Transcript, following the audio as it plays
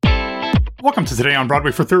Welcome to Today on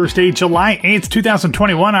Broadway for Thursday, July 8th,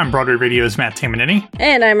 2021. I'm Broadway Radio's Matt Tamanini.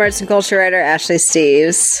 And I'm arts and culture writer Ashley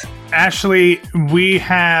Steves. Ashley, we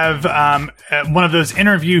have one of those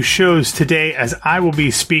interview shows today as I will be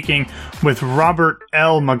speaking with Robert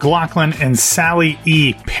L. McLaughlin and Sally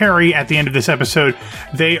E. Perry at the end of this episode.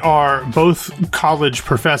 They are both college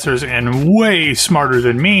professors and way smarter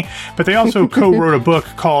than me, but they also co-wrote a book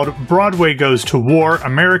called Broadway Goes to War,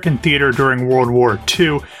 American Theater During World War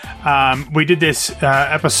II. We did this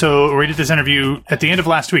interview at the end of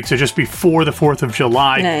last week, so just before the 4th of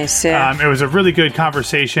July. Nice, yeah. It was a really good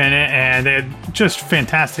conversation, and they had just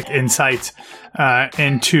fantastic insights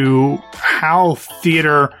into how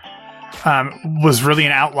theater was really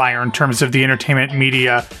an outlier in terms of the entertainment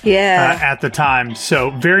media at the time.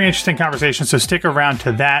 So very interesting conversation, so stick around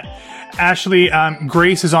to that. Ashley,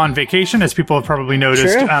 Grace is on vacation, as people have probably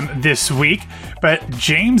noticed this week, but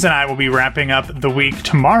James and I will be wrapping up the week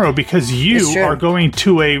tomorrow because you are going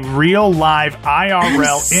to a real live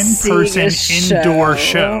IRL in-person indoor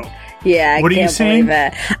show. Yeah, I can't believe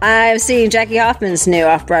it. I'm seeing Jackie Hoffman's new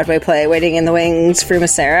off-Broadway play, Waiting in the Wings for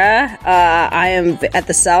Miss Sarah. I am at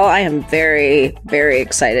the Cell. I am very, very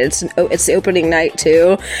excited. It's the opening night,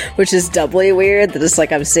 too, which is doubly weird that it's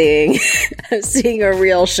like I'm seeing a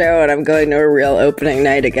real show and I'm going to a real opening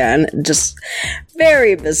night again. Just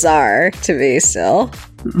very bizarre to me still.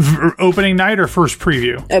 Opening night or first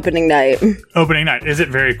preview? Opening night. Opening night. Is it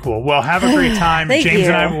very cool? Well, have a great time. James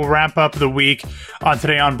and I will wrap up the week on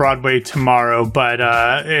Today on Broadway tomorrow, but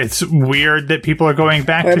it's weird that people are going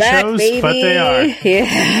back to shows, baby. But they are.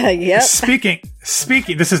 Yeah, yep. Speaking,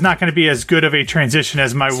 this is not going to be as good of a transition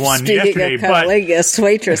as my one yesterday, but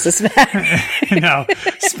waitress is back. No.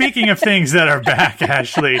 Speaking of things that are back,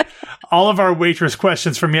 Ashley, all of our waitress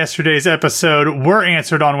questions from yesterday's episode were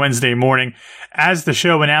answered on Wednesday morning, as the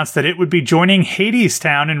show announced that it would be joining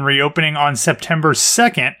Hadestown and reopening on September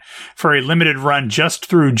 2nd for a limited run just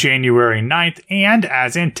through January 9th. And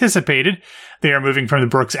as anticipated, they are moving from the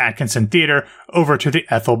Brooks Atkinson Theater over to the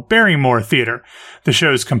Ethel Barrymore Theater. The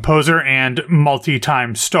show's composer and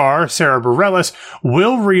multi-time star, Sarah Bareilles,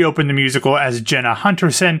 will reopen the musical as Jenna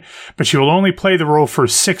Hunterson, but she will only play the role for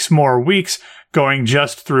 6 more weeks, going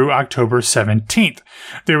just through October 17th.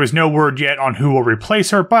 There was no word yet on who will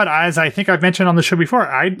replace her, but as I think I've mentioned on the show before,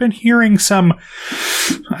 I'd been hearing some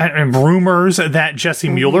rumors that Jessie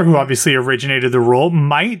Mueller, who obviously originated the role,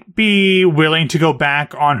 might be willing to go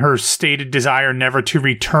back on her stated desire never to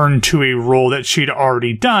return to a role that she'd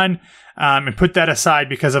already done, and put that aside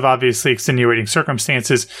because of obviously extenuating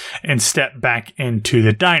circumstances and step back into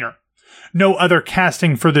the diner. No other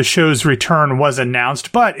casting for the show's return was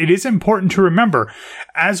announced, but it is important to remember,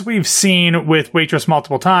 as we've seen with Waitress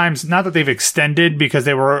multiple times, not that they've extended because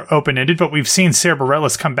they were open-ended, but we've seen Sarah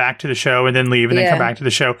Bareilles come back to the show and then leave and then come back to the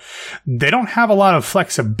show. They don't have a lot of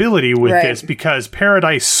flexibility with this because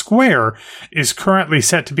Paradise Square is currently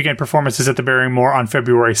set to begin performances at the Barrymore on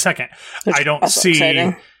February 2nd. I don't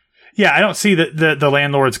see the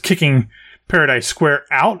landlords kicking Paradise Square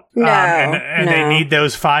out, and they need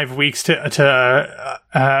those 5 weeks to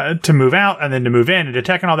move out and then to move in and to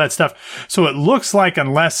tech and all that stuff. So it looks like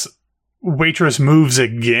unless Waitress moves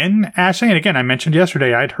again, Ashley, and again, I mentioned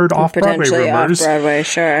yesterday, I'd heard off-Broadway rumors. Off-Broadway,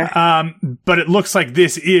 sure. But it looks like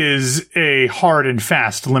this is a hard and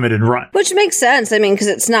fast limited run. Which makes sense. I mean, because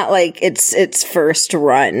it's not like it's first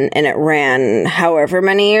run and it ran however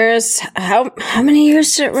many years. How many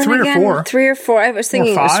years did it run again? 3 or 4. 3 or 4. I was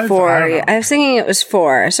thinking it was 4. I was thinking it was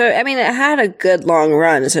 4. So, I mean, it had a good long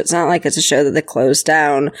run. So it's not like it's a show that they closed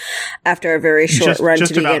down after a very short run to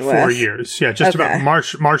begin with. Just about 4 years. Yeah, just about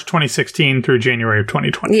March 2016 through January of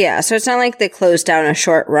 2020. Yeah, so it's not like they closed down a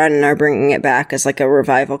short run and are bringing it back as like a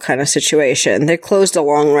revival kind of situation. They closed a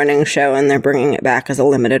long-running show and they're bringing it back as a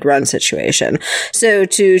limited run situation. So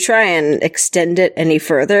to try and extend it any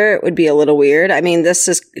further, it would be a little weird. I mean, this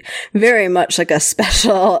is very much like a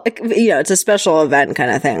special, it's a special event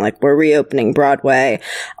kind of thing. Like, we're reopening Broadway.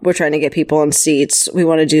 We're trying to get people in seats. We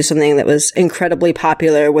want to do something that was incredibly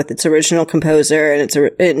popular with its original composer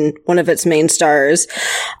and one of its main stars.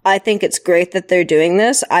 I think it's great that they're doing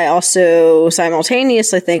this. I also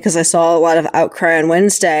simultaneously think, because I saw a lot of outcry on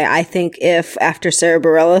Wednesday, I think if after Sarah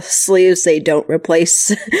Bareilles leaves, they don't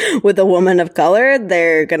replace with a woman of color,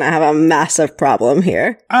 they're going to have a massive problem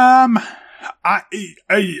here. I'm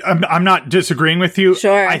not disagreeing with you.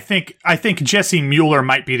 Sure. I think Jessie Mueller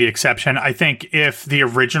might be the exception. I think if the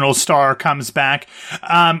original star comes back,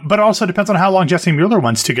 but also depends on how long Jessie Mueller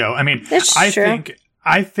wants to go. I mean,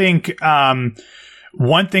 I think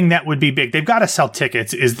one thing that would be big, they've got to sell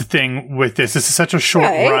tickets is the thing with this. This is such a short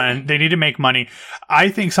run. They need to make money. I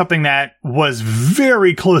think something that was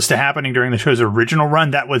very close to happening during the show's original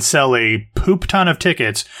run that would sell a poop ton of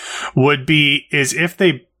tickets is if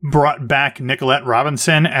they brought back Nicolette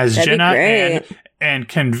Robinson as Jenna and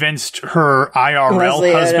convinced her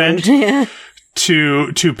IRL husband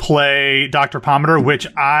to play Dr. Pomander, which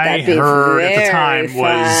I heard at the time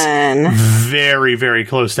was very, very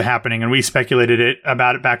close to happening. And we speculated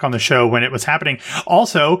about it back on the show when it was happening.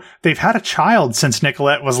 Also, they've had a child since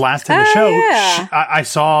Nicolette was last in the show. Yeah. I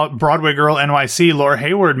saw Broadway Girl NYC, Laura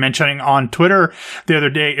Hayward, mentioning on Twitter the other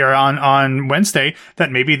day, or on Wednesday,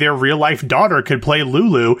 that maybe their real life daughter could play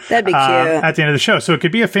Lulu. That'd be cute. At the end of the show. So it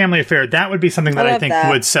could be a family affair. That would be something that I think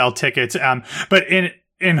would sell tickets. But in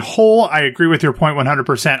whole, I agree with your point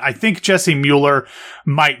 100%. I think Jessie Mueller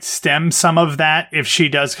might stem some of that if she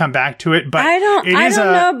does come back to it. But I don't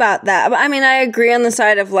know about that. I mean, I agree on the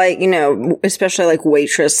side of especially like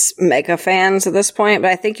waitress mega fans at this point.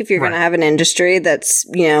 But I think if you're going to have an industry that's,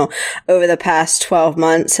 over the past 12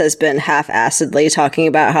 months has been half-assedly talking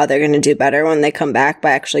about how they're going to do better when they come back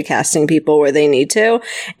by actually casting people where they need to.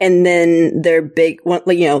 And then their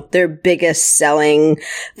biggest selling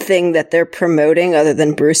thing that they're promoting other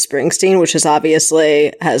than Bruce Springsteen, which is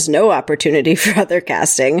obviously has no opportunity for other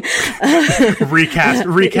casting. recast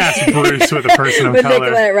Bruce with a person of color.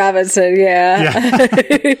 Nicolette Robinson, yeah.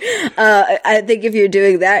 I think if you're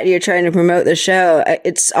doing that and you're trying to promote the show,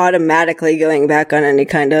 it's automatically going back on any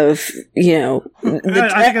kind of, any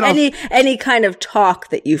kind of talk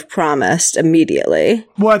that you've promised immediately.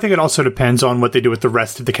 Well, I think it also depends on what they do with the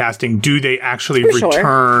rest of the casting. Do they actually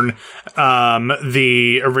return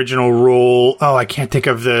the original role? Oh, I can't think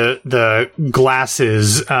of the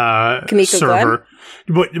glasses server.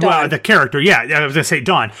 Glenn? Well, the character, I was going to say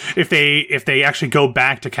Dawn. If they actually go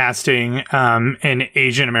back to casting an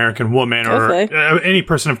Asian American woman or any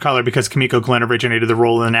person of color, because Kimiko Glenn originated the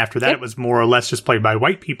role, and after that it was more or less just played by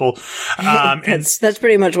white people. That's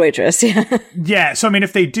pretty much Waitress, yeah. Yeah, so I mean,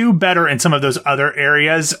 if they do better in some of those other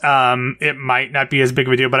areas, it might not be as big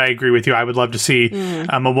of a deal. But I agree with you. I would love to see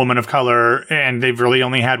a woman of color, and they've really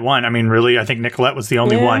only had one. I mean, really, I think Nicolette was the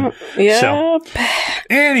only one. Yeah. So,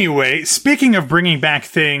 anyway, speaking of bringing back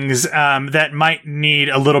things that might need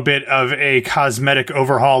a little bit of a cosmetic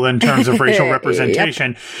overhaul in terms of racial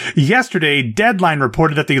representation. Yesterday, Deadline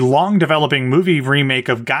reported that the long-developing movie remake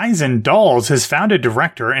of Guys and Dolls has found a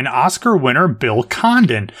director and Oscar winner Bill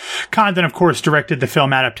Condon. Condon, of course, directed the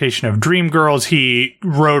film adaptation of Dreamgirls. He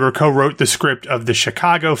wrote or co-wrote the script of the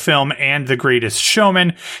Chicago film and The Greatest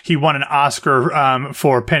Showman. He won an Oscar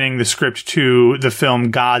for penning the script to the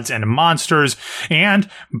film Gods and Monsters, and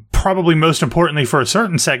probably most importantly for a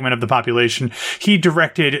certain segment of the population, he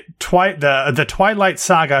directed the Twilight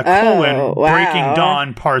Saga Breaking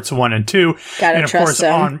Dawn parts 1 and 2. And of course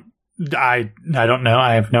him. I don't know.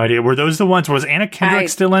 I have no idea. Were those the ones? Was Anna Kendrick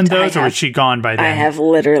still in those, or was she gone by then? I have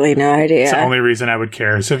literally no idea. It's the only reason I would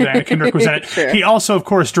care. So if Anna Kendrick was in it. Sure. He also, of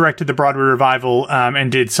course, directed the Broadway revival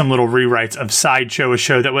and did some little rewrites of Sideshow, a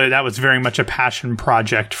show that was very much a passion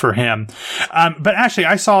project for him. But actually,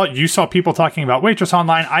 you saw people talking about Waitress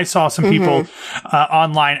online. I saw some people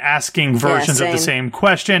online asking versions of the same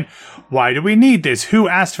question. Why do we need this? Who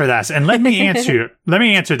asked for this? And let me answer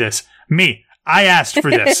this. Me. I asked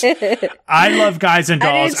for this. I love Guys and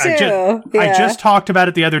Dolls. I just talked about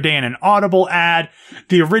it the other day in an Audible ad.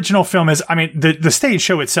 The original film is, the stage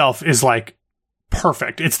show itself is like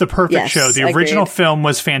perfect. It's the perfect show. The original film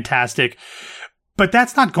was fantastic. But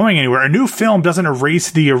that's not going anywhere. A new film doesn't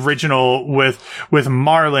erase the original with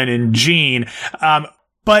Marlon and Jean.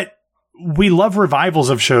 But we love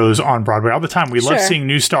revivals of shows on Broadway all the time. We love seeing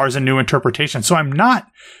new stars and new interpretations. So I'm not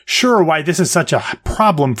sure why this is such a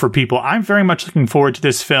problem for people. I'm very much looking forward to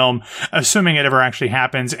this film, assuming it ever actually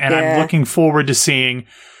happens. And I'm looking forward to seeing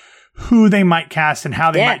who they might cast and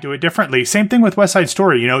how they might do it differently. Same thing with West Side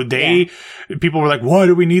Story. People were like, why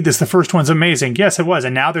do we need this? The first one's amazing. Yes, it was.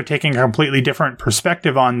 And now they're taking a completely different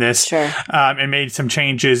perspective on this and made some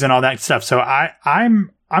changes and all that stuff. So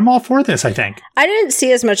I'm all for this, I think. I didn't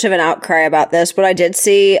see as much of an outcry about this. What I did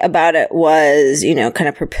see about it was, kind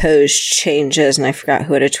of proposed changes, and I forgot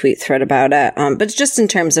who had a tweet thread about it. But just in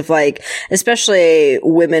terms of especially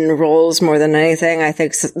women roles more than anything, I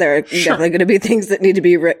think there are definitely going to be things that need to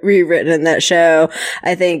be rewritten in that show.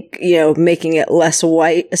 I think, making it less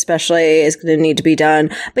white, especially, is going to need to be done.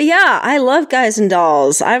 But yeah, I love Guys and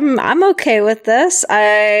Dolls. I'm okay with this.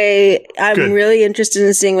 I'm really interested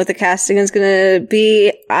in seeing what the casting is going to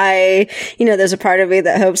be. there's a part of me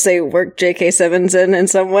that hopes they work J.K. Simmons in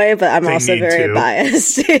some way, but I'm also very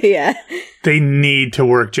biased. Yeah. They need to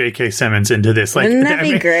work J.K. Simmons into this. Like, wouldn't that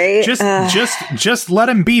be great? Just let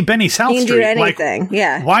him be Benny Southstreet. He can do anything.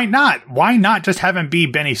 Yeah. Why not? Why not just have him be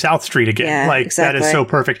Benny Southstreet again? Yeah, exactly. That is so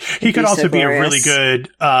perfect. He could also be a really good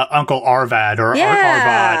Uncle Arvad or Arvad.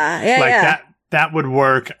 Yeah. That would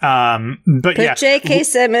work. But Put J.K.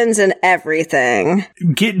 Simmons in everything.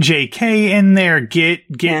 Get J.K. in there.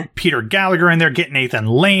 Get Peter Gallagher in there. Get Nathan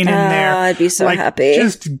Lane in there. I'd be so happy.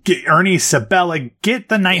 Just get Ernie Sabella. Get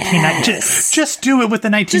the 1990. Just do it with the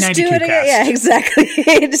 1992 cast. Yeah,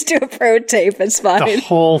 exactly. Just do a pro tape. It's fine. The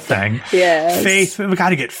whole thing. Yes. Faith. We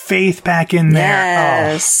got to get Faith back in there.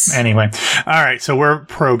 Yes. Oh. Anyway. All right. So we're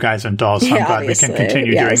pro Guys and Dolls. So I'm glad we can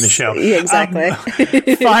continue doing the show. Yeah, exactly.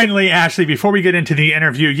 Finally, Ashley, before we get into the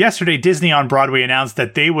interview, yesterday Disney on Broadway announced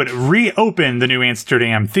that they would reopen the New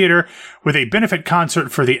Amsterdam Theater with a benefit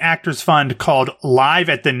concert for the Actors Fund called Live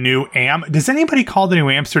at the New Am. Does anybody call the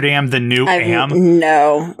New Amsterdam the New Am?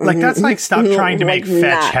 No. Like, that's like stop trying to make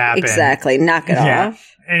fetch happen. Exactly. Knock it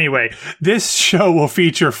off. Anyway, this show will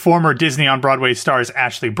feature former Disney on Broadway stars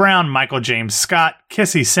Ashley Brown, Michael James Scott,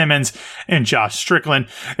 Kissy Simmons, and Josh Strickland.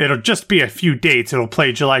 It'll just be a few dates. It'll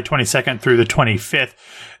play July 22nd through the 25th.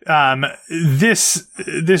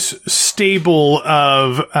 This stable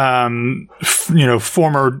of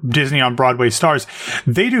former Disney on Broadway stars,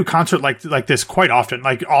 they do concert like this quite often,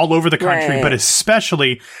 like all over the country, but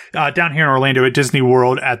especially down here in Orlando at Disney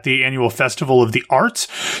World at the annual Festival of the Arts.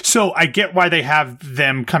 So I get why they have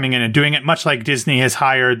them coming in and doing it, much like Disney has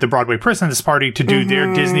hired the Broadway Princess Party to do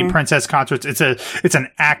their Disney Princess concerts. It's an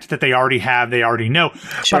act that they already have, they already know.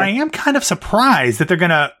 Sure. But I am kind of surprised that they're going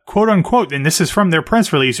to, quote unquote, and this is from their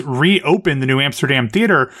press release, reopen the New Amsterdam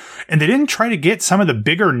Theater, and they didn't try to get some of the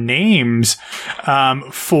bigger names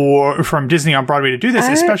from Disney on Broadway to do this,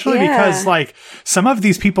 especially because like some of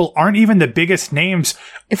these people aren't even the biggest names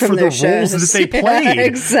for the roles that they played. Yeah,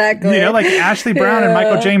 exactly. Like Ashley Brown and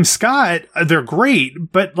Michael James Scott, they're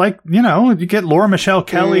great, but like, you get Laura Michelle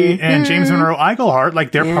Kelly and James Monroe Iglehart,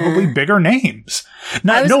 like they're probably bigger names.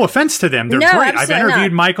 No offense to them. They're great. I've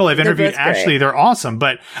interviewed Michael. I've interviewed Ashley. They're awesome,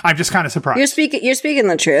 but I'm just kind of surprised. You're speaking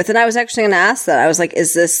the truth. And I was actually going to ask that. I was like,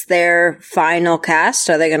 is this their final cast?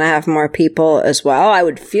 Are they going to have more people as well? I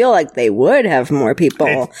would feel like they would have more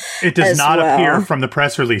people. It does not appear from the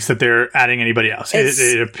press release that they're adding anybody else.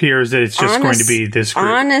 It appears that it's just going to be this group.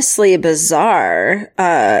 Honestly bizarre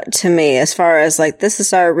to me as far as like, this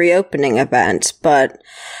is our reopening event, but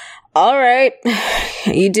all right,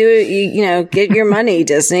 you get your money,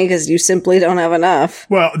 Disney, because you simply don't have enough.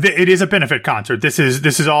 Well, it is a benefit concert. This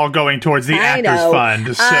is all going towards the Actors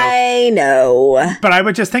Fund. So. I know. But I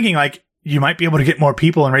was just thinking, like, you might be able to get more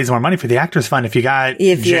people and raise more money for the Actors Fund if you got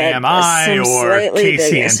JMI or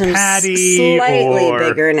Casey and Patty slightly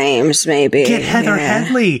bigger names, maybe. Get Heather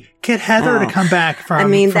Headley. Get Heather to come back from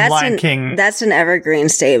Lion King. That's an evergreen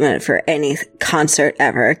statement for any concert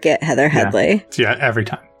ever. Get Heather Headley. Yeah, every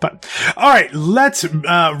time. But all right, let's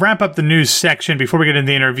wrap up the news section before we get into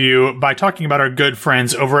the interview by talking about our good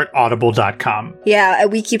friends over at Audible.com. Yeah,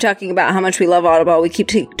 we keep talking about how much we love Audible. We keep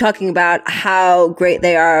talking about how great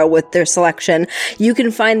they are with their selection. You can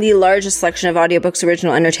find the largest selection of audiobooks,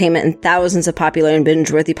 original entertainment, and thousands of popular and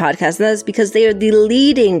binge-worthy podcasts. And that is because they are the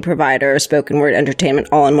leading provider of spoken word entertainment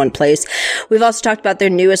all in one place. We've also talked about their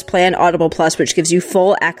newest plan, Audible Plus, which gives you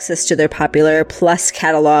full access to their popular Plus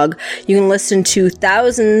catalog. You can listen to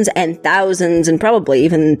thousands and thousands and probably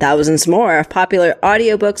even thousands more of popular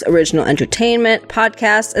audiobooks, original entertainment,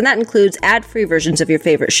 podcasts, and that includes ad-free versions of your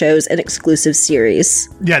favorite shows and exclusive series.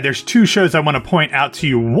 Yeah, there's two shows I want to point out to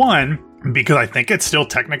you. One, because I think it's still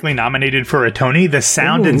technically nominated for a Tony, The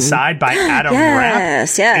Sound Inside by Adam Rapp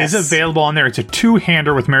is available on there. It's a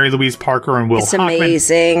two-hander with Mary Louise Parker and Will Hoffman. It's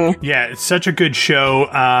amazing. Yeah, it's such a good show.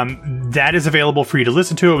 That is available for you to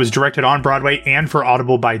listen to. It was directed on Broadway and for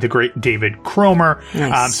Audible by the great David Cromer.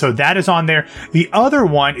 Nice. So that is on there. The other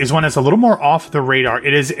one is one that's a little more off the radar.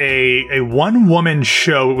 It is a one-woman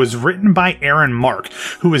show. It was written by Aaron Mark,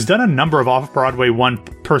 who has done a number of off-Broadway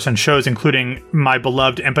one-person shows, including my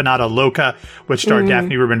beloved Empanada Loca, which starred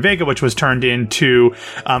Daphne Rubin Vega, which was turned into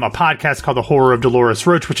a podcast called The Horror of Dolores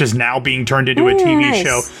Roach, which is now being turned into a TV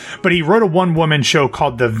show. But he wrote a one-woman show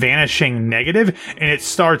called The Vanishing Negative, and it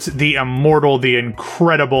starts the immortal, the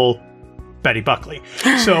incredible Betty Buckley.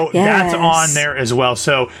 So Yes. that's on there as well.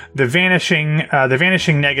 So the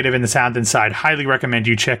vanishing negative and the sound inside, highly recommend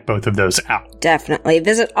you check both of those out. Definitely.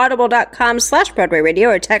 Visit audible.com/Broadway Radio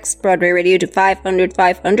or text Broadway Radio to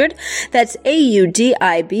 500-500. That's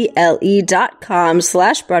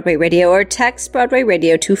AUDIBLE.com/Broadway Radio or text Broadway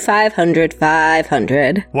Radio to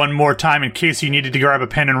 500-500. One more time, in case you needed to grab a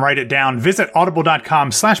pen and write it down, visit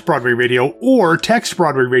audible.com/Broadway Radio or text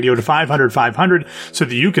Broadway Radio to 500-500 so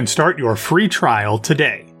that you can start your free trial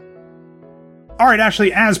today. All right,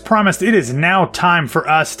 Ashley, as promised, it is now time for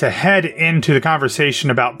us to head into the conversation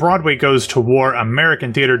about Broadway Goes to War,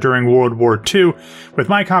 American theater during World War II, with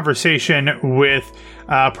my conversation with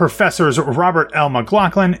Professors Robert L.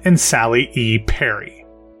 McLaughlin and Sally E. Perry.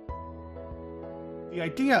 The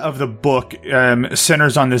idea of the book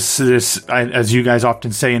centers on this, as you guys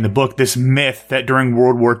often say in the book, this myth that during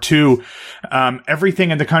World War II, everything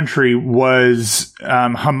in the country was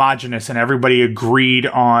homogenous and everybody agreed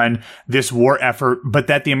on this war effort, but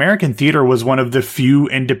that the American theater was one of the few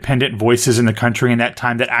independent voices in the country in that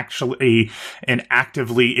time that actually and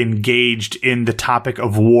actively engaged in the topic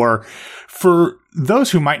of war. For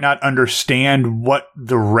those who might not understand what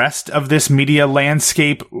the rest of this media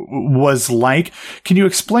landscape was like, can you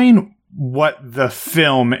explain what the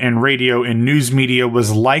film and radio and news media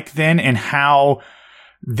was like then and how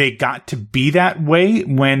they got to be that way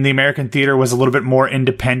when the American theater was a little bit more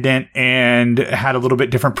independent and had a little bit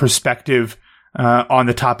different perspective on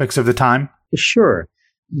the topics of the time? Sure.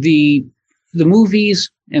 The movies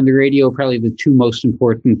and the radio are probably the two most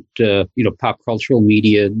important, pop cultural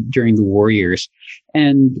media during the war years.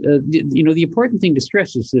 And, the important thing to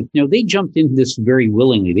stress is that, they jumped into this very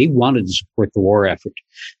willingly. They wanted to support the war effort.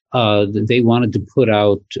 They wanted to put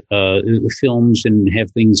out films and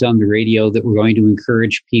have things on the radio that were going to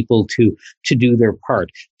encourage people to do their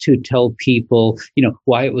part, to tell people,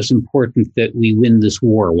 why it was important that we win this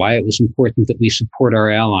war, why it was important that we support our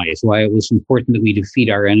allies, why it was important that we defeat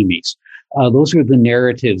our enemies. Those were the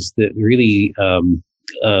narratives that really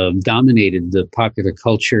dominated the popular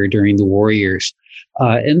culture during the war years.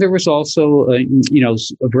 And there was also, a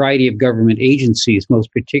variety of government agencies,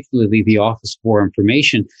 most particularly the Office of War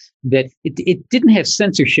Information, that it didn't have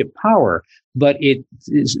censorship power, but it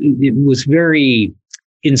was very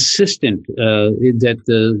insistent that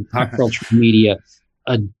the pop culture media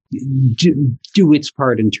do its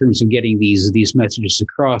part in terms of getting these messages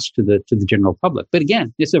across to the general public. But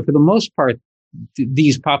again, so for the most part,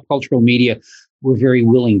 these pop cultural media were very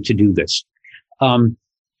willing to do this.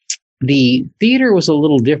 The theater was a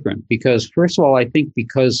little different because, first of all, I think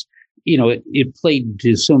because it played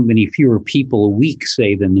to so many fewer people a week,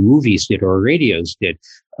 say, than the movies did or radios did.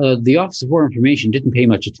 The Office of War Information didn't pay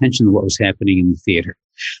much attention to what was happening in the theater.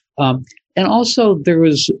 And also there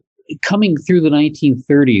was, coming through the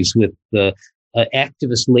 1930s with the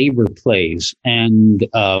activist labor plays and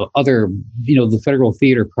other, the Federal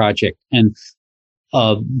Theater Project and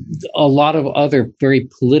a lot of other very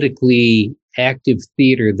politically active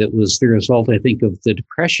theater that was the result, I think, of the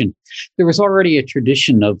Depression. There was already a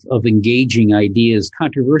tradition of engaging ideas,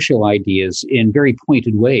 controversial ideas, in very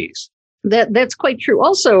pointed ways. That's quite true.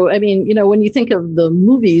 Also, I mean, when you think of the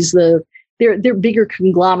movies, they're bigger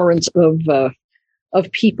conglomerates of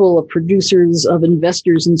people, of producers, of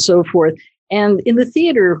investors, and so forth. And in the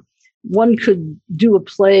theater, one could do a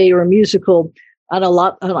play or a musical on a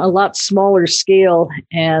lot smaller scale,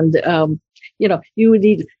 and you would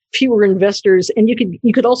need fewer investors, and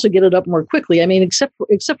you could also get it up more quickly. I mean, except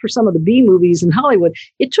for some of the B movies in Hollywood,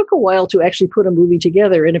 it took a while to actually put a movie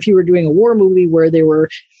together. And if you were doing a war movie where there were,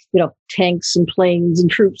 tanks and planes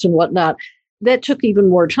and troops and whatnot, that took even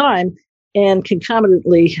more time. And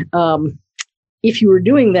concomitantly, if you were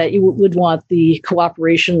doing that, you would want the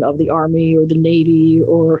cooperation of the Army or the Navy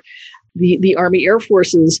or the Army Air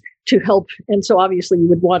Forces to help. And so obviously you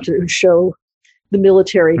would want to show the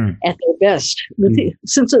military at their best.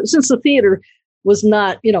 Since the theater was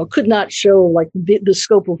not, could not show like the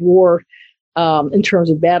scope of war in terms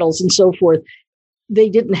of battles and so forth, they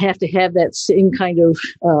didn't have to have that same kind of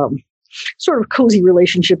sort of cozy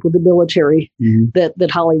relationship with the military that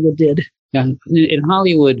Hollywood did. Yeah, in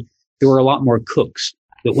Hollywood, there were a lot more cooks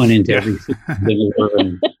that went into everything than there were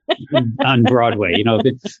on Broadway.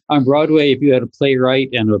 On Broadway, if you had a playwright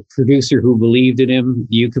and a producer who believed in him,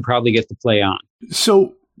 you could probably get the play on.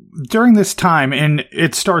 So during this time, and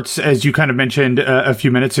it starts, as you kind of mentioned a few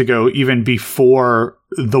minutes ago, even before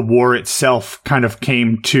the war itself kind of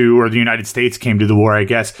came to, or the United States came to the war, I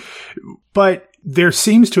guess. But there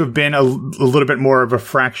seems to have been a little bit more of a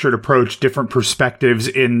fractured approach, different perspectives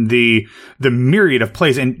in the myriad of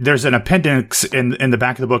plays. And there's an appendix in the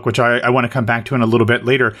back of the book, which I want to come back to in a little bit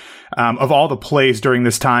later, of all the plays during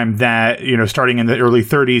this time that, starting in the early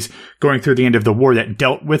 30s, going through the end of the war, that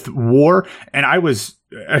dealt with war. And I was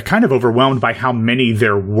kind of overwhelmed by how many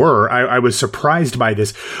there were. I was surprised by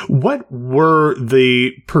this. What were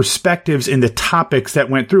the perspectives in the topics that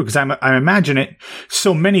went through? Because I imagine it,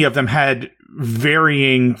 so many of them had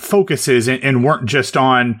varying focuses and weren't just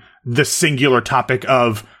on the singular topic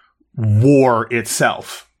of war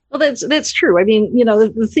itself. Well, that's true. I mean,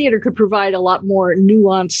 the theater could provide a lot more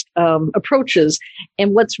nuanced approaches.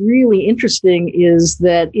 And what's really interesting is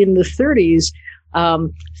that in the 30s,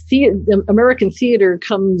 American theater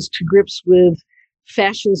comes to grips with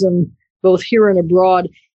fascism, both here and abroad,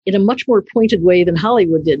 in a much more pointed way than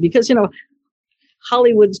Hollywood did. Because,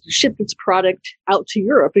 Hollywood shipped its product out to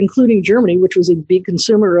Europe, including Germany, which was a big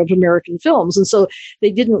consumer of American films. And so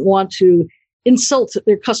they didn't want to insult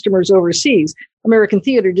their customers overseas. American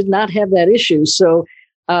theater did not have that issue. So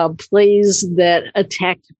plays that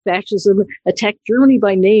attacked fascism, attacked Germany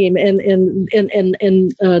by name, and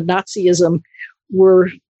Nazism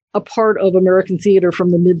were a part of American theater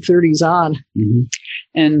from the mid-30s on. Mm-hmm.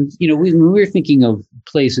 And, when we're thinking of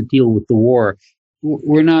plays that deal with the war,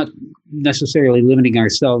 we're not necessarily limiting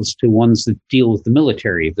ourselves to ones that deal with the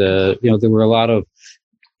military. There were a lot of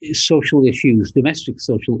social issues, domestic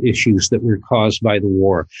social issues that were caused by the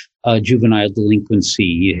war, juvenile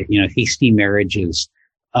delinquency, hasty marriages,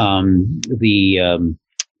 the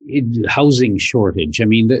housing shortage. I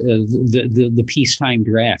mean, the peacetime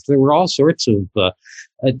draft. There were all sorts of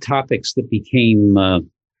topics that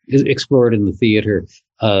became explored in the theater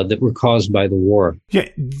that were caused by the war. Yeah,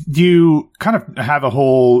 you kind of have a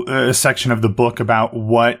whole section of the book about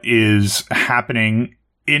what is happening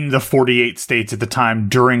in the 48 states at the time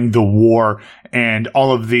during the war and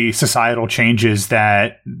all of the societal changes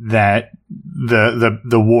that the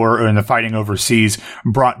war and the fighting overseas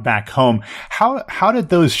brought back home. How did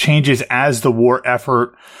those changes as the war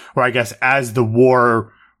effort, or I guess as the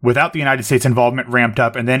war without the United States involvement ramped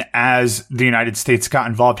up, and then as the United States got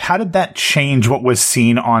involved, how did that change what was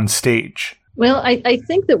seen on stage? Well, I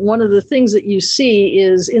think that one of the things that you see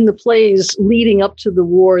is in the plays leading up to the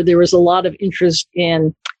war, there was a lot of interest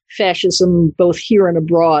in fascism, both here and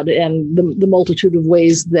abroad, and the multitude of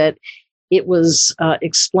ways that it was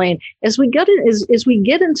explained. As we get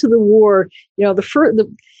into the war,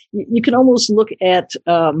 you can almost look at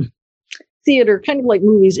theater kind of like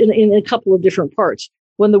movies in a couple of different parts.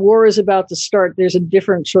 When the war is about to start, there's a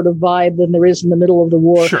different sort of vibe than there is in the middle of the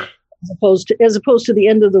war. Sure. As opposed to the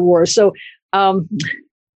end of the war. So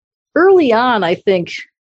early on, I think,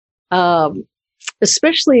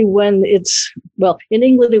 especially when in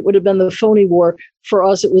England, it would have been the phony war. For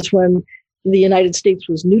us, it was when the United States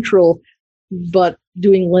was neutral, but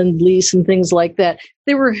doing Lend-Lease and things like that.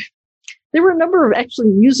 There were a number of actually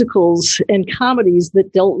musicals and comedies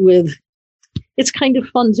that dealt with, it's kind of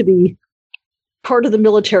fun to be part of the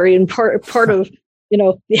military and part of part of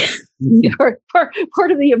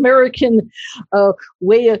the American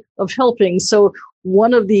way of helping. So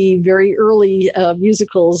one of the very early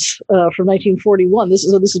musicals from 1941, this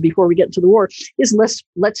is before we get to the war, is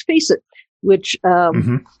Let's Face It, which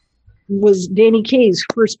was Danny Kaye's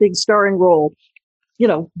first big starring role.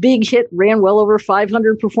 Big hit, ran well over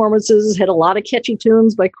 500 performances, had a lot of catchy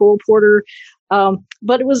tunes by Cole Porter,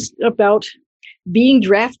 but it was about being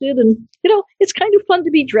drafted, and it's kind of fun to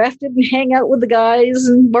be drafted and hang out with the guys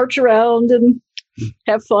and march around and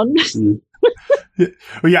have fun.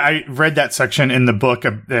 Well, yeah, I read that section in the book.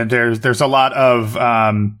 There's a lot of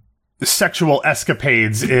sexual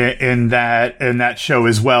escapades in that show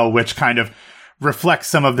as well, which kind of reflects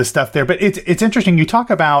some of the stuff there. But it's interesting. You talk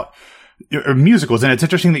about musicals, and it's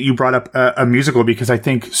interesting that you brought up a musical, because I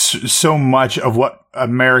think so much of what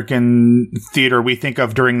American theater we think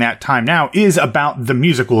of during that time now is about the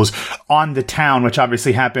musicals on the town, which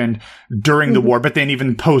obviously happened during the war, but then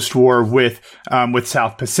even post-war with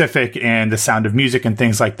South Pacific and The Sound of Music and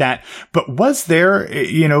things like that. But was there,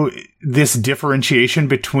 this differentiation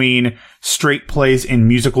between straight plays and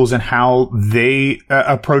musicals and how they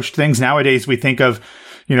approached things? Nowadays, we think of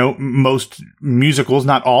most musicals,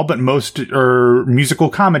 not all, but most are musical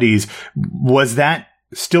comedies. Was that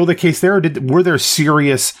still the case there? Or were there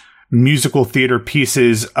serious musical theater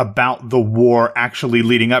pieces about the war actually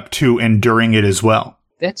leading up to and during it as well?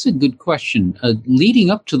 That's a good question. Leading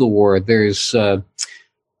up to the war, there's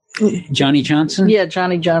Johnny Johnson? Yeah,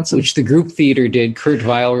 Johnny Johnson. Which the group theater did. Kurt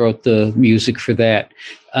Weill wrote the music for that.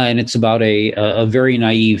 And it's about a very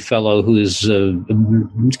naive fellow who is a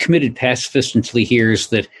committed pacifist until he hears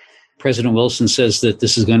that President Wilson says that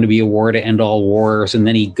this is going to be a war to end all wars. And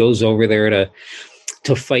then he goes over there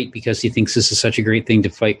to fight because he thinks this is such a great thing to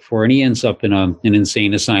fight for. And he ends up in an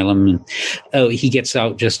insane asylum. And he gets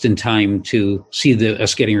out just in time to see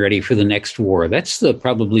us getting ready for the next war. That's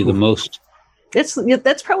probably the most...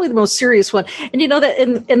 That's probably the most serious one. And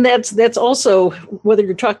that, and that's also, whether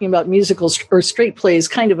you're talking about musicals or straight plays,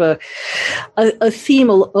 kind of a theme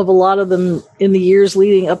of a lot of them in the years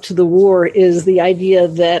leading up to the war is the idea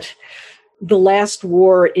that the last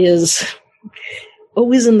war is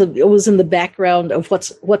always in the background of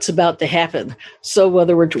what's about to happen. So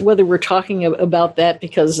whether we're talking about that,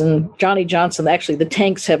 because in Johnny Johnson, actually the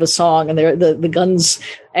tanks have a song, and the guns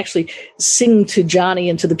actually sing to Johnny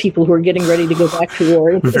and to the people who are getting ready to go back to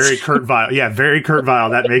war. Very Kurt Weill. Yeah, very Kurt Weill.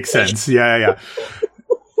 That makes sense. Yeah.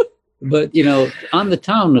 But, On the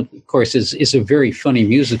Town, of course, is a very funny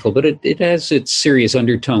musical, but it has its serious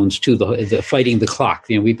undertones to the fighting the clock.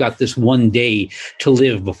 We've got this one day to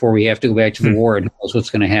live before we have to go back to the war, and who knows what's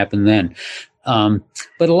going to happen then.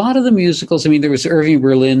 But a lot of the musicals, there was Irving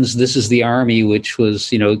Berlin's This Is the Army, which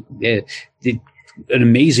was, an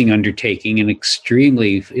amazing undertaking and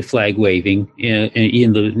extremely flag waving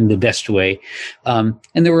in the best way. And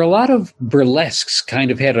there were a lot of burlesques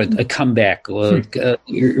kind of had a comeback,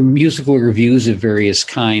 musical reviews of various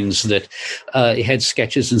kinds that had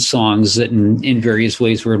sketches and songs that in various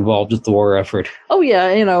ways were involved with the war effort. Oh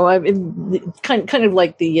yeah, kind of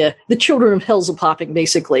like the Children of Hell's-a-Popping,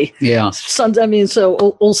 basically. Yeah. Sons.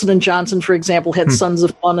 So Olson and Johnson, for example, had Sons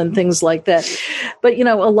of Fun and things like that. But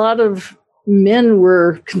a lot of men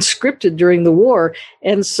were conscripted during the war.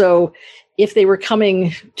 And so if they were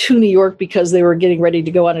coming to New York because they were getting ready to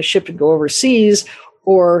go on a ship and go overseas,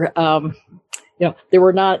 or, there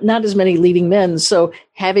were not as many leading men. So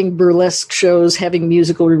having burlesque shows, having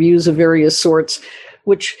musical reviews of various sorts,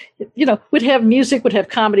 which, would have music, would have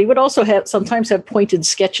comedy, would also sometimes have pointed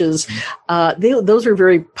sketches. Those are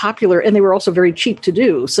very popular, and they were also very cheap to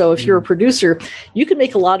do. So if you're a producer, you could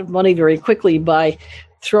make a lot of money very quickly by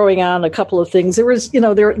throwing on a couple of things. There was,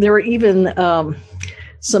 there were even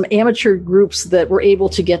some amateur groups that were able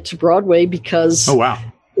to get to Broadway because. Oh wow!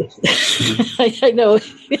 I know,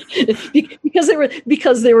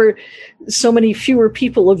 because there were so many fewer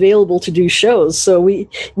people available to do shows. So we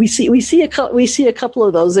see a couple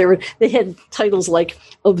of those. They had titles like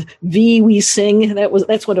 "Of V We Sing."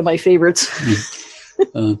 That's one of my favorites.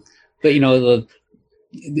 But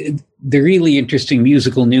the really interesting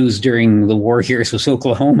musical news during the war years was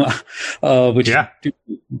Oklahoma, which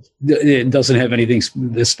it doesn't have anything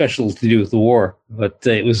special to do with the war, but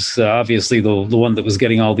it was obviously the one that was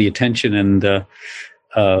getting all the attention. And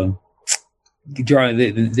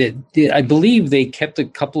I believe they kept a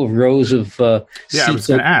couple of rows of seats. I was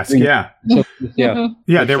going to ask.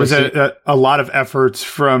 There was a lot of efforts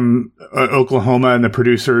from Oklahoma and the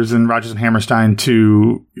producers and Rodgers and Hammerstein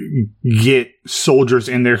to get soldiers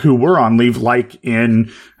in there who were on leave, like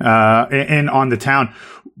in On the Town.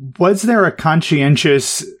 Was there a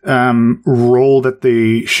conscientious role that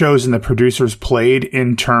the shows and the producers played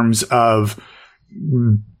in terms of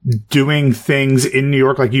doing things in New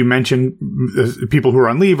York, like you mentioned, people who are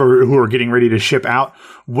on leave or who are getting ready to ship out?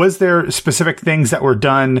 Was there specific things that were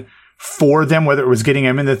done for them, whether it was getting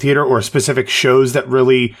them in the theater or specific shows that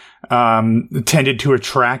really tended to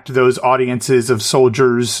attract those audiences of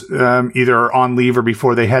soldiers either on leave or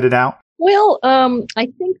before they headed out? Well, I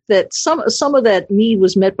think that some of that need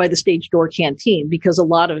was met by the Stage Door Canteen, because a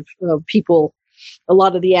lot of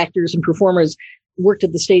the actors and performers worked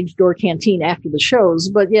at the Stage Door Canteen after the shows.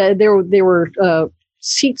 But yeah, there were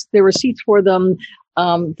seats. There were seats for them.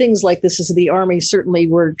 Things like This Is the Army certainly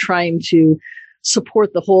were trying to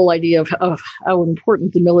support the whole idea of how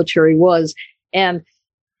important the military was. And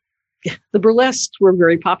the burlesques were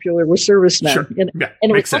very popular with servicemen. Sure. And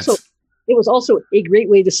it was also a great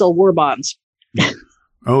way to sell war bonds.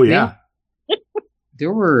 Oh yeah.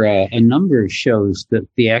 There were a number of shows that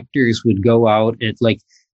the actors would go out at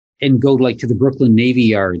go to the Brooklyn Navy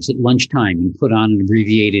Yards at lunchtime and put on an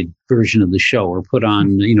abbreviated version of the show, or put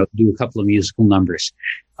on, do a couple of musical numbers.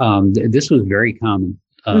 This was very common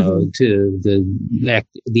to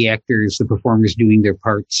the actors, the performers doing their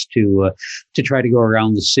parts to try to go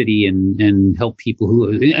around the city and help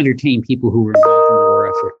entertain people who were involved in the war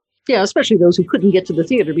effort. Yeah, especially those who couldn't get to the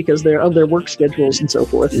theater because of their work schedules and so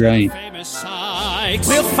forth. Right.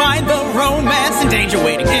 We'll find the romance and danger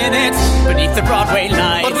waiting in it beneath the Broadway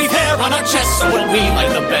lights. But we've hair on our chests, so what we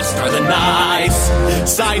like the best are the nights.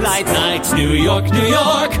 Silent nights, New York, New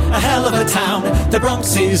York, a hell of a town. The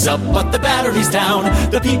Bronx is up, but the Battery's down.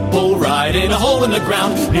 The people ride in a hole in the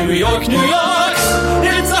ground. New York, New York,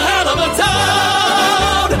 it's a hell of a town.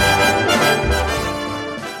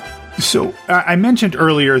 So I mentioned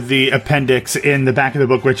earlier the appendix in the back of the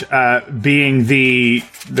book, which being the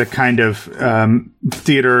kind of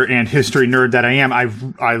theater and history nerd that I am,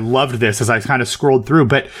 I loved this as I kind of scrolled through.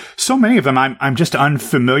 But so many of them I'm just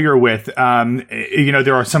unfamiliar with.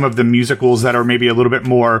 There are some of the musicals that are maybe a little bit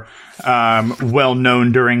more well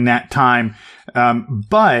known during that time,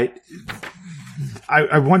 but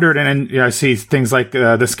I wondered, and I see things like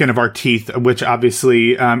The Skin of Our Teeth, which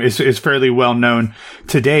obviously is fairly well known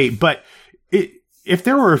today. But if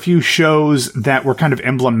there were a few shows that were kind of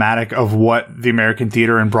emblematic of what the American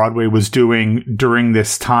theater and Broadway was doing during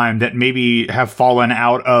this time that maybe have fallen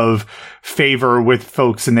out of favor with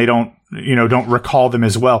folks and they don't recall them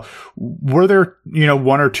as well, were there,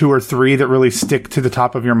 one or two or three that really stick to the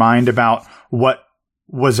top of your mind about what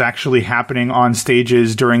was actually happening on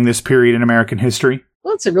stages during this period in American history?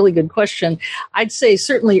 Well, that's a really good question. I'd say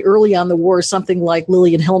certainly early on the war, something like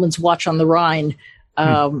Lillian Hellman's Watch on the Rhine.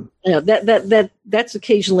 That's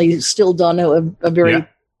occasionally still done. A very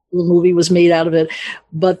movie was made out of it,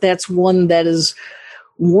 but that's one that is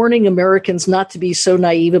warning Americans not to be so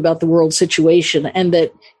naive about the world situation, and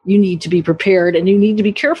that you need to be prepared and you need to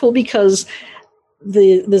be careful because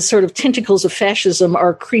the sort of tentacles of fascism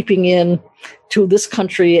are creeping in to this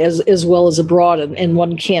country as well as abroad, and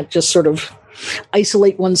one can't just sort of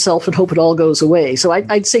isolate oneself and hope it all goes away. So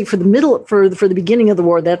I'd say for the beginning of the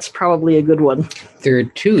war, that's probably a good one. There are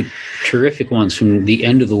two terrific ones from the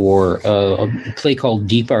end of the war. A play called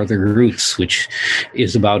Deep Are the Roots, which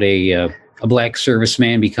is about a black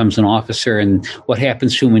serviceman becomes an officer, and what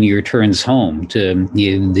happens to him when he returns home.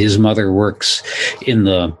 His mother works in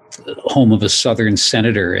the home of a Southern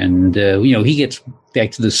senator, and he gets back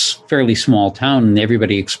to this fairly small town, and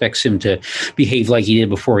everybody expects him to behave like he did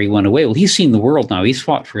before he went away. Well, he's seen the world now. He's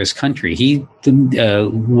fought for his country. He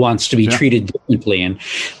wants to be treated differently, and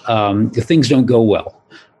things don't go well.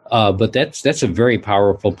 But that's a very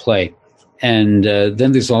powerful play. And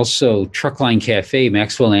then there's also Truckline Cafe,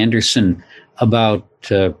 Maxwell Anderson, about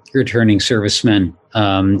returning servicemen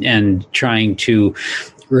and trying to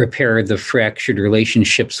repair the fractured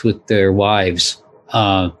relationships with their wives.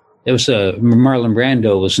 It was Marlon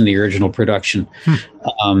Brando was in the original production.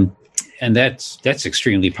 And that's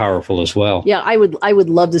extremely powerful as well. Yeah, I would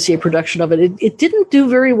love to see a production of it. It didn't do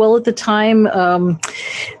very well at the time.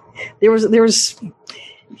 There was as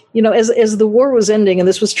the war was ending, and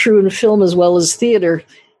this was true in film as well as theater,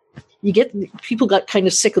 people got kind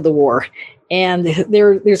of sick of the war, and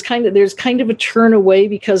there's kind of a turn away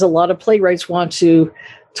because a lot of playwrights want to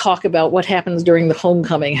talk about what happens during the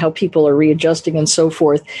homecoming, how people are readjusting and so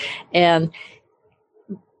forth. And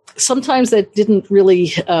sometimes that didn't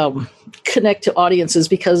really connect to audiences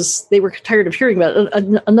because they were tired of hearing about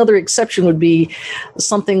it. Another exception would be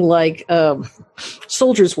something like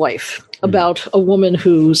Soldier's Wife, about a woman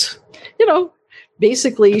who's,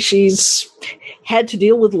 basically she's had to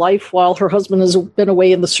deal with life while her husband has been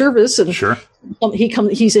away in the service, and sure.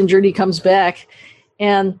 He's injured, he comes back,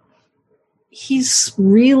 and he's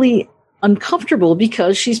really uncomfortable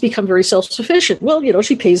because she's become very self-sufficient. Well,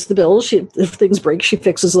 she pays the bills. If things break, she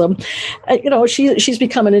fixes them. She's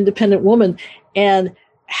become an independent woman, and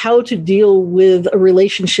how to deal with a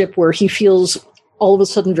relationship where he feels all of a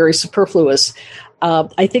sudden very superfluous.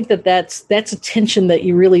 I think that's a tension that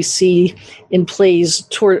you really see in plays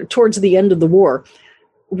towards the end of the war.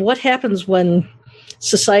 What happens when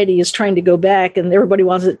society is trying to go back and everybody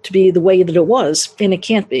wants it to be the way that it was, and it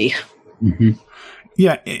can't be? Mm-hmm.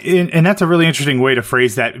 Yeah, and that's a really interesting way to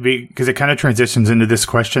phrase that, because it kind of transitions into this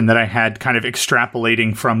question that I had kind of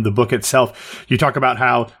extrapolating from the book itself. You talk about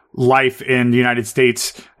how life in the United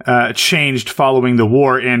States changed following the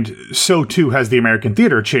war, and so too has the American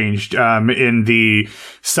theater changed in the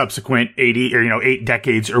subsequent 8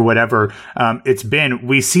 decades or whatever it's been.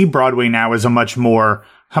 We see Broadway now as a much more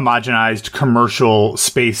homogenized commercial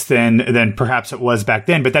space than perhaps it was back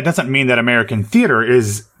then, but that doesn't mean that American theater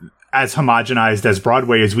is as homogenized as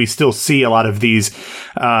Broadway is. We still see a lot of these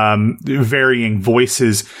varying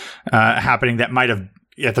voices happening that might have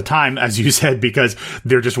at the time, as you said, because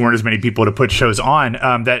there just weren't as many people to put shows on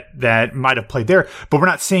that might have played there, but we're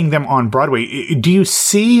not seeing them on Broadway. Do you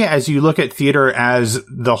see, as you look at theater as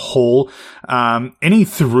the whole, any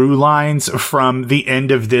through lines from the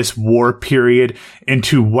end of this war period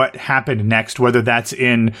into what happened next, whether that's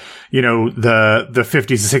in, the 50s,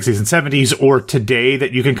 the 60s, and 70s, or today,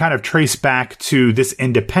 that you can kind of trace back to this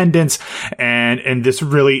independence and this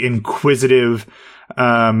really inquisitive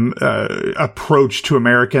approach to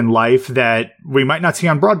American life that we might not see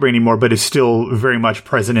on Broadway anymore, but is still very much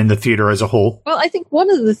present in the theater as a whole? Well, I think one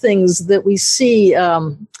of the things that we see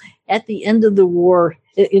at the end of the war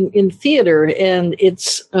in theater, and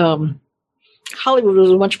it's Hollywood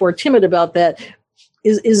was much more timid about that,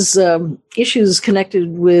 is issues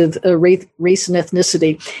connected with race and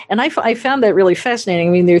ethnicity. And I found that really fascinating.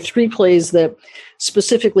 I mean, there are 3 plays that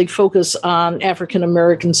specifically focus on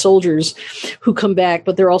African-American soldiers who come back,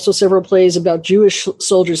 but there are also several plays about Jewish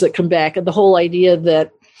soldiers that come back. And the whole idea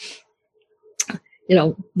that,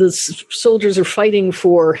 the soldiers are fighting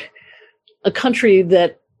for a country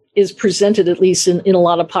that is presented, at least in a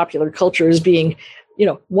lot of popular culture, as being,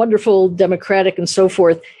 wonderful, democratic, and so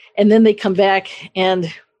forth. And then they come back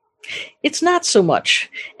and it's not so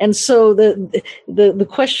much. And so the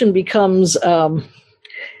question becomes,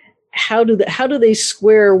 how do they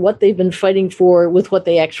square what they've been fighting for with what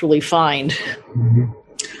they actually find?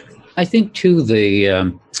 I think too,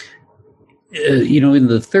 in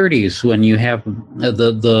the 30s, when you have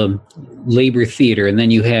the labor theater, and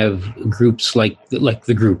then you have groups like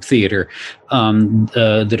the group theater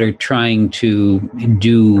that are trying to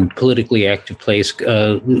do politically active plays,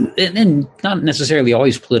 and not necessarily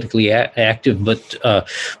always politically active, but at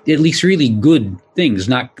least really good things,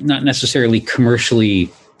 not necessarily commercially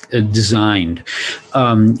designed.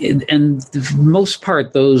 And for the most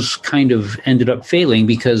part, those kind of ended up failing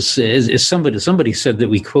because, as somebody said that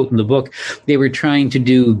we quote in the book, they were trying to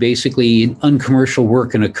do basically uncommercial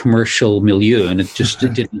work in a commercial milieu, and it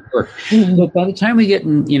didn't work. Mm-hmm. But by the time we get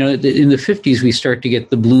in the 50s, we start to get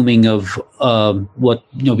the blooming of what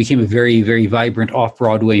became a very, very vibrant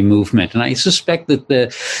off-Broadway movement. And I suspect that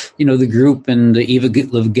the group and the Eva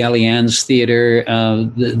Gallien's theater,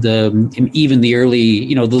 even the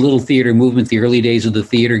early, the little theater movement, the early days of the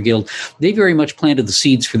Theater Guild, they very much planted the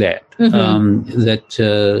seeds for that. Mm-hmm.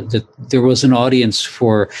 That there was an audience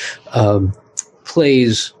for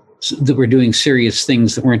plays that were doing serious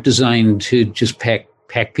things that weren't designed to just pack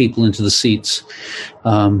people into the seats,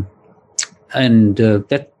 and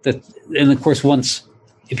of course, once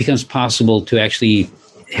it becomes possible to actually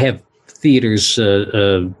have theaters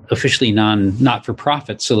officially not for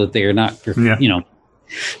profit, so that they are not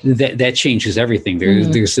that changes everything.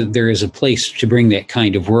 There is a place to bring that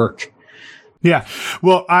kind of work. Yeah.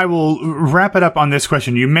 Well, I will wrap it up on this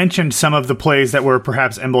question. You mentioned some of the plays that were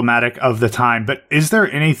perhaps emblematic of the time, but is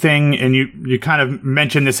there anything, and you kind of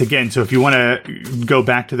mentioned this again, so if you want to go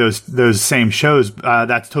back to those same shows,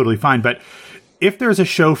 that's totally fine. But if there's a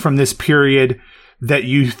show from this period that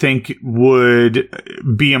you think would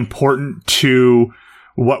be important to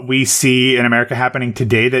what we see in America happening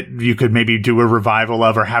today that you could maybe do a revival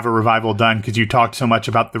of or have a revival done, because you talked so much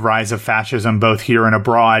about the rise of fascism both here and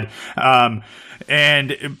abroad,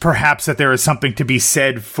 and perhaps that there is something to be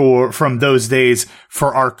said from those days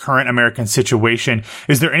for our current American situation.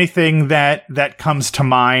 Is there anything that comes to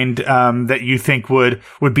mind that you think would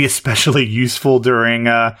be especially useful during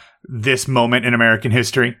this moment in American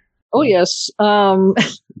history? Oh, yes.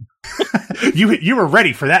 You were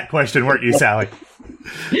ready for that question, weren't you, Sally?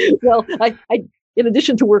 Well, I in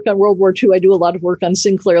addition to work on World War II, I do a lot of work on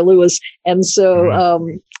Sinclair Lewis, and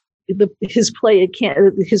so his play It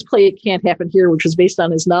Can't Happen Here, which was based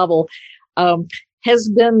on his novel, has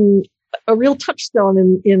been a real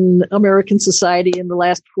touchstone in American society in the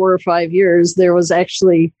last 4 or 5 years. There was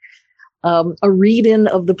actually a read-in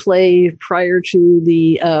of the play prior to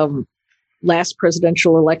the last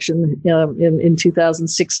presidential election in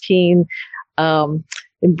 2016.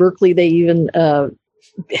 In Berkeley, they even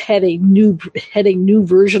had a new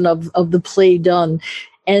version of the play done,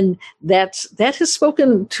 and that has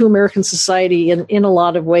spoken to American society in a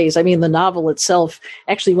lot of ways. I mean, the novel itself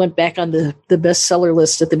actually went back on the bestseller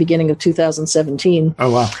list at the beginning of 2017.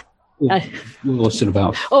 Oh wow! What's it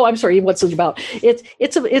about? Oh, I'm sorry. What's it about?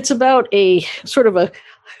 It's about a sort of a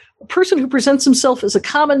person who presents himself as a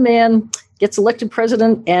common man, gets elected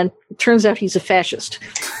president, and it turns out he's a fascist.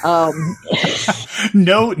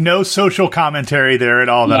 No social commentary there at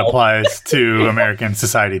all that applies to American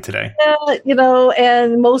society today.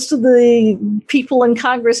 And most of the people in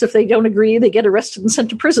Congress, if they don't agree, they get arrested and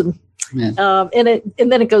sent to prison. Yeah. And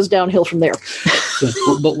then it goes downhill from there.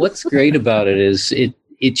 But what's great about it is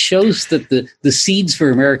it shows that the seeds for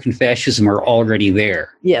American fascism are already there.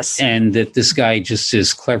 Yes. And that this guy just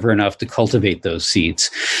is clever enough to cultivate those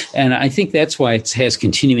seeds. And I think that's why it has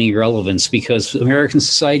continuing relevance, because American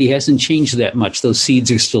society hasn't changed that much. Those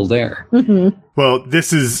seeds are still there. Mm-hmm. Well,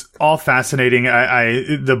 this is all fascinating.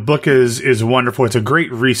 The book is wonderful. It's a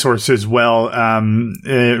great resource as well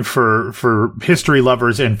for history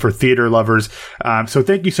lovers and for theater lovers. So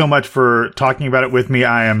thank you so much for talking about it with me.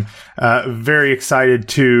 I am very excited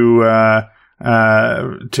to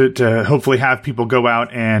hopefully have people go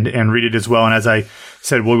out and read it as well. And as I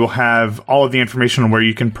said, we will have all of the information on where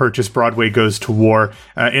you can purchase Broadway Goes to War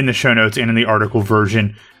in the show notes and in the article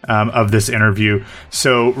version of this interview.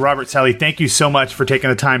 So, Robert, Sally, thank you so much for taking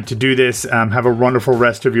the time to do this. Have a wonderful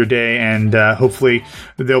rest of your day, and hopefully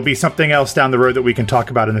there'll be something else down the road that we can talk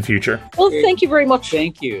about in the future. Well, thank you very much.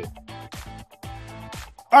 Thank you.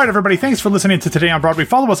 All right, everybody, thanks for listening to Today on Broadway.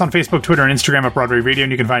 Follow us on Facebook, Twitter, and Instagram at Broadway Radio,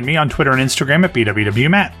 and you can find me on Twitter and Instagram at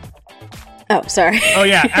BWWMatt. Oh, sorry. Oh,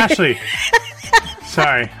 yeah, Ashley.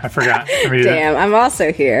 Sorry, I forgot. Damn, I'm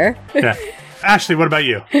also here. Yeah. Ashley, what about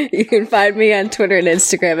you? You can find me on Twitter and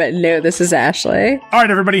Instagram at No, This Is Ashley. All right,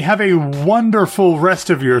 everybody, have a wonderful rest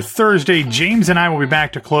of your Thursday. James and I will be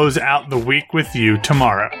back to close out the week with you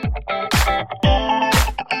tomorrow.